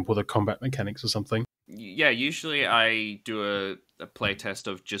 for example, the combat mechanics or something. Yeah, usually I do a play test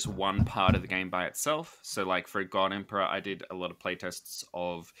of just one part of the game by itself. So, like for God Emperor, I did a lot of play tests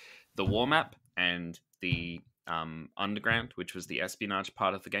of the war map and the underground, which was the espionage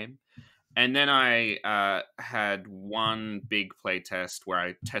part of the game. And then I had one big play test where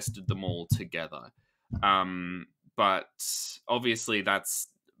I tested them all together. But obviously, that's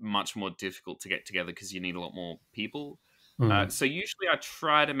much more difficult to get together because you need a lot more people. Mm. So usually I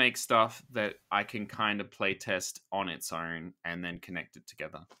try to make stuff that I can kind of play test on its own and then connect it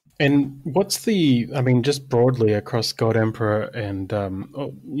together. And what's I mean, just broadly across God Emperor and,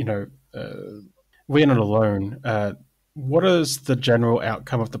 We're Not Alone, what is the general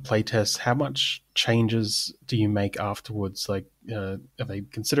outcome of the playtest? How much changes do you make afterwards? Like, are they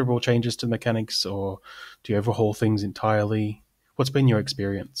considerable changes to mechanics, or do you overhaul things entirely? What's been your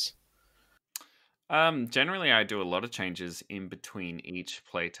experience? Generally, I do a lot of changes in between each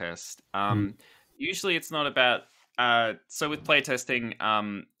playtest. Mm, Usually, it's not about. So with playtesting,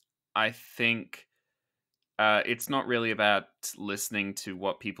 I think it's not really about listening to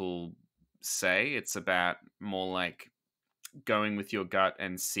what people say. It's about more like going with your gut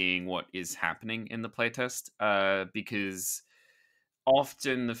and seeing what is happening in the playtest. Because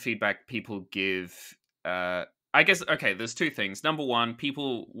often the feedback people give, uh I guess, okay, there's two things. Number one,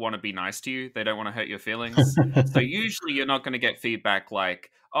 people want to be nice to you, they don't want to hurt your feelings. So usually you're not going to get feedback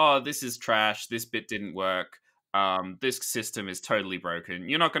like, oh, this is trash, this bit didn't work, this system is totally broken.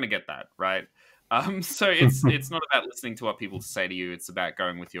 You're not going to get that, right? So it's not about listening to what people say to you, it's about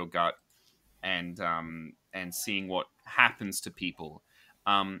going with your gut and seeing what happens to people.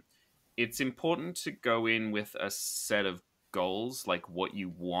 Um, it's important to go in with a set of goals, like what you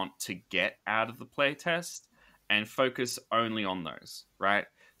want to get out of the playtest, and focus only on those, right?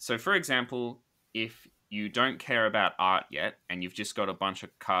 So, for example, if you don't care about art yet and you've just got a bunch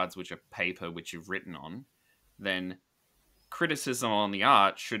of cards which are paper which you've written on, then criticism on the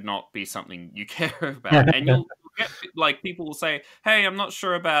art should not be something you care about. And you'll get like people will say, "Hey, I'm not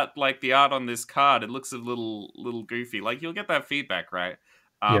sure about like the art on this card. It looks a little goofy." Like you'll get that feedback, right?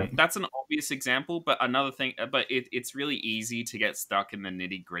 Yeah. That's an obvious example, but another thing, but it's really easy to get stuck in the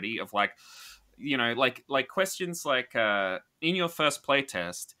nitty gritty of like, like questions like in your first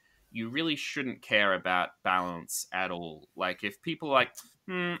playtest, you really shouldn't care about balance at all. Like if people are like,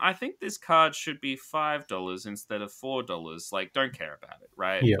 I think this card should be $5 instead of $4. Like, don't care about it,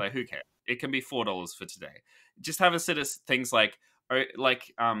 right? Yeah. Like, who cares? It can be $4 for today. Just have a set of things like,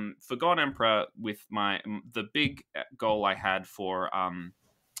 for God Emperor, with the big goal I had for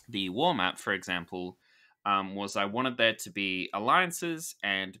the war map, for example, was I wanted there to be alliances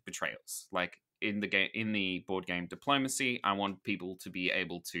and betrayals. Like in the game, in the board game Diplomacy, I want people to be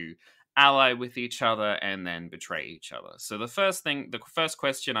able to ally with each other and then betray each other. So the first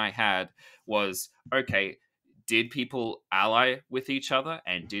question I had was, okay, did people ally with each other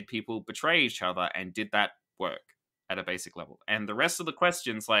and did people betray each other and did that work at a basic level? And the rest of the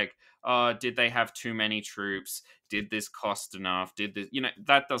questions, like, did they have too many troops? Did this cost enough? Did this,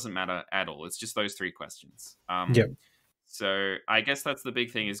 that doesn't matter at all. It's just those three questions. Yeah. So I guess that's the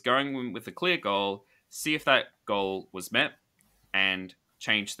big thing, is going with a clear goal, see if that goal was met, and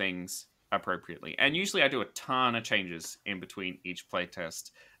change things appropriately. And usually I do a ton of changes in between each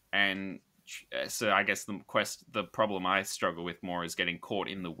playtest. And so I guess the problem I struggle with more is getting caught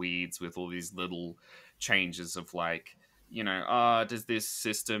in the weeds with all these little changes of like, does this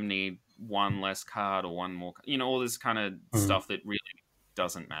system need one less card or one more? All this kind of Mm. stuff that really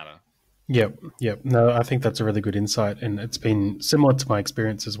doesn't matter. Yep, yep. No, I think that's a really good insight, and it's been similar to my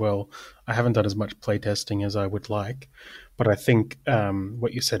experience as well. I haven't done as much playtesting as I would like, but I think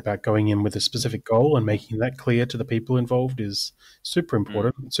what you said about going in with a specific goal and making that clear to the people involved is super Mm,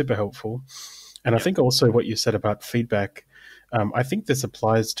 important, super helpful. And I yep. think also what you said about feedback, I think this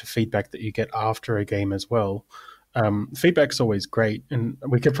applies to feedback that you get after a game as well. Feedback's always great, and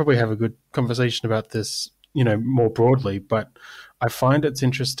we could probably have a good conversation about this, more broadly. But I find it's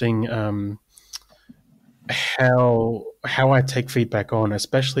interesting how I take feedback on,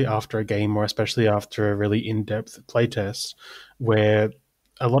 especially after a game or especially after a really in-depth playtest, where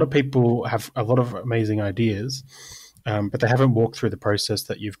a lot of people have a lot of amazing ideas, but they haven't walked through the process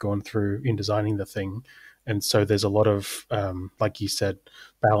that you've gone through in designing the thing. And so there's a lot of, like you said,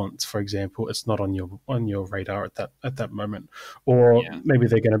 balance. For example, it's not on your radar at that moment, or Yeah. maybe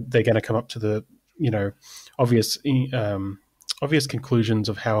they're gonna come up to the obvious um, obvious conclusions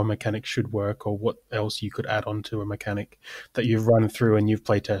of how a mechanic should work or what else you could add on to a mechanic that you've run through and you've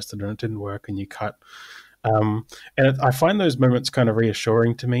play tested and it didn't work and you cut. I find those moments kind of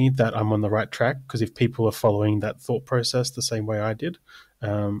reassuring to me that I'm on the right track, because if people are following that thought process the same way I did,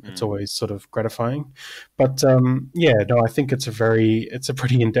 it's Mm, always sort of gratifying. But yeah, no, I think it's a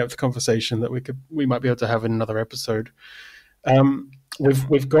pretty in depth conversation that we might be able to have in another episode. We've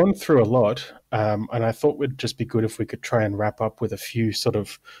definitely. gone through a lot, and I thought it would just be good if we could try and wrap up with a few sort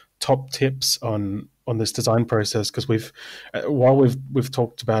of top tips on this design process, because while we've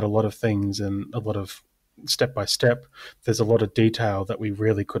talked about a lot of things and a lot of step by step, there's a lot of detail that we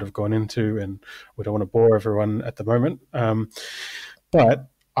really could have gone into, and we don't want to bore everyone at the moment. But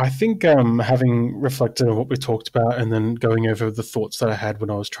I think having reflected on what we talked about and then going over the thoughts that I had when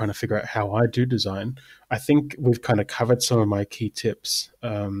I was trying to figure out how I do design, I think we've kind of covered some of my key tips.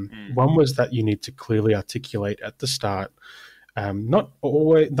 Mm, One was that you need to clearly articulate at the start, not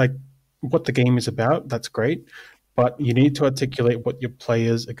always like what the game is about. That's great, but you need to articulate what your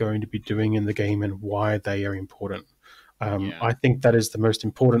players are going to be doing in the game and why they are important. yeah. I think that is the most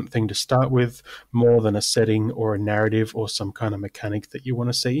important thing to start with, more than a setting or a narrative or some kind of mechanic that you want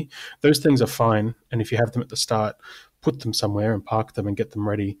to see. Those things are fine, and if you have them at the start, put them somewhere and park them and get them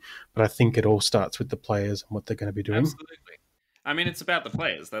ready. But I think it all starts with the players and what they're going to be doing. Absolutely. I mean, it's about the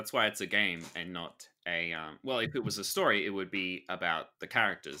players. That's why it's a game and not a. Well, if it was a story, it would be about the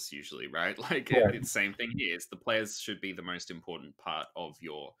characters usually, right? Like Right. it's the same thing here. It's the players should be the most important part of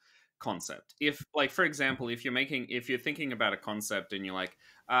your concept. If, like, for example, if you're thinking about a concept and you're like,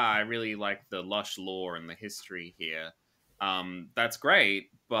 I really like the lush lore and the history here, that's great.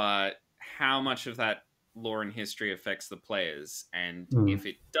 But how much of that lore and history affects the players? And Mm. if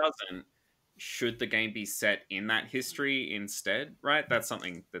it doesn't, should the game be set in that history instead? Right, that's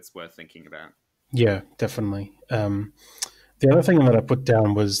something that's worth thinking about. Yeah, definitely. The other thing that I put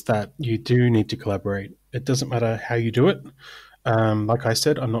down was that you do need to collaborate. It doesn't matter how you do it. Like I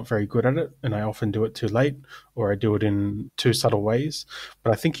said, I'm not very good at it, and I often do it too late, or I do it in too subtle ways.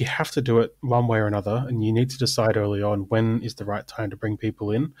 But I think you have to do it one way or another, and you need to decide early on when is the right time to bring people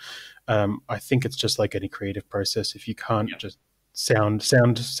in. I think it's just like any creative process. If you can't Yeah, just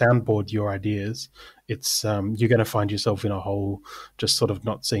soundboard your ideas, it's you're going to find yourself in a hole, just sort of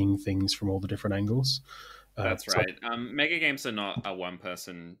not seeing things from all the different angles. that's So right. Mega games are not a one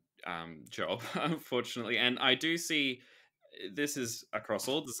person job, unfortunately, and I do see this is across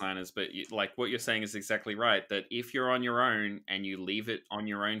all designers, but like what you're saying is exactly right. That if you're on your own and you leave it on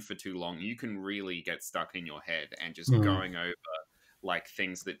your own for too long, you can really get stuck in your head and just mm, going over like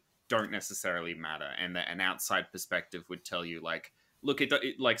things that don't necessarily matter, and that an outside perspective would tell you like, look,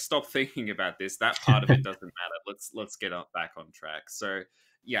 like stop thinking about this. That part of it doesn't matter. Let's get back on track. So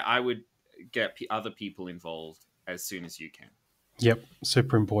yeah, I would get other people involved as soon as you can. yep,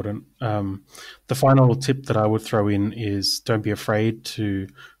 super important. The final tip that I would throw in is don't be afraid to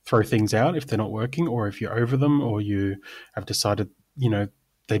throw things out if they're not working, or if you're over them, or you have decided,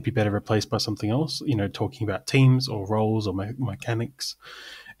 they'd be better replaced by something else. Talking about teams or roles or mechanics,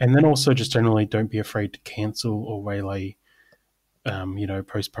 and then also just generally don't be afraid to cancel or waylay,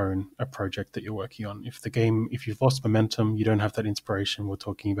 postpone a project that you're working on. If you've lost momentum, you don't have that inspiration. We're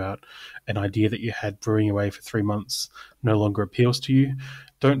talking about an idea that you had brewing away for 3 months no longer appeals to you.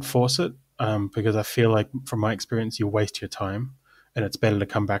 Don't force it, because I feel like, from my experience, you'll waste your time, and it's better to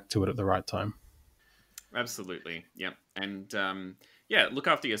come back to it at the right time. Absolutely. Yep. And yeah, look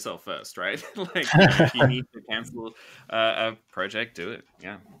after yourself first, right? Like, if you need to cancel a project, do it.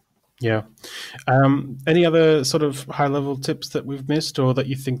 Yeah. Yeah. Any other sort of high level tips that we've missed or that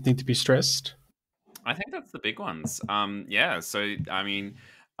you think need to be stressed? I think that's the big ones. Yeah. So, I mean,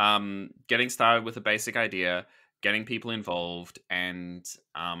 getting started with a basic idea, getting people involved, and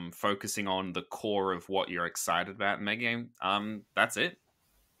focusing on the core of what you're excited about in Megagame. That's it.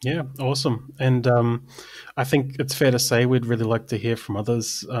 Yeah, awesome. And I think it's fair to say we'd really like to hear from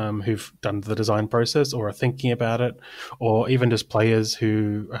others, who've done the design process or are thinking about it, or even just players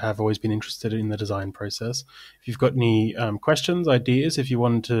who have always been interested in the design process. If you've got any questions, ideas, if you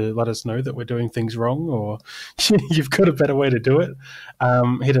want to let us know that we're doing things wrong, or you've got a better way to do it,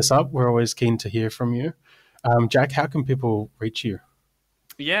 hit us up. We're always keen to hear from you. Jack, how can people reach you?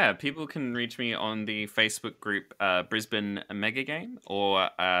 Yeah, people can reach me on the Facebook group Brisbane Megagame, or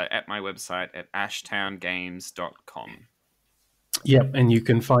at my website at ashtowngames.com. Yep, and you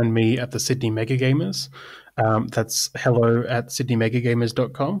can find me at the Sydney Mega Gamers. That's hello at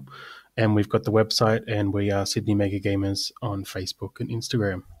sydneymegagamers.com. And we've got the website, and we are Sydney Mega Gamers on Facebook and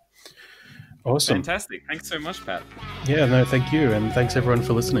Instagram. Awesome. Fantastic. Thanks so much, Pat. Yeah, no, thank you. And thanks everyone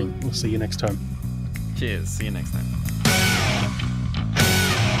for listening. We'll see you next time. Cheers. See you next time.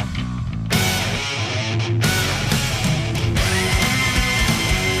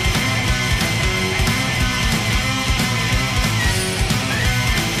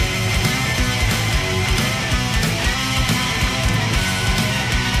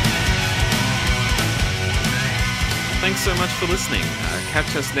 Thanks so much for listening.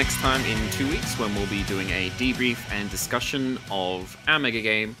 Catch us next time in 2 weeks when we'll be doing a debrief and discussion of our mega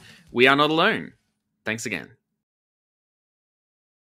game, We Are Not Alone. Thanks again.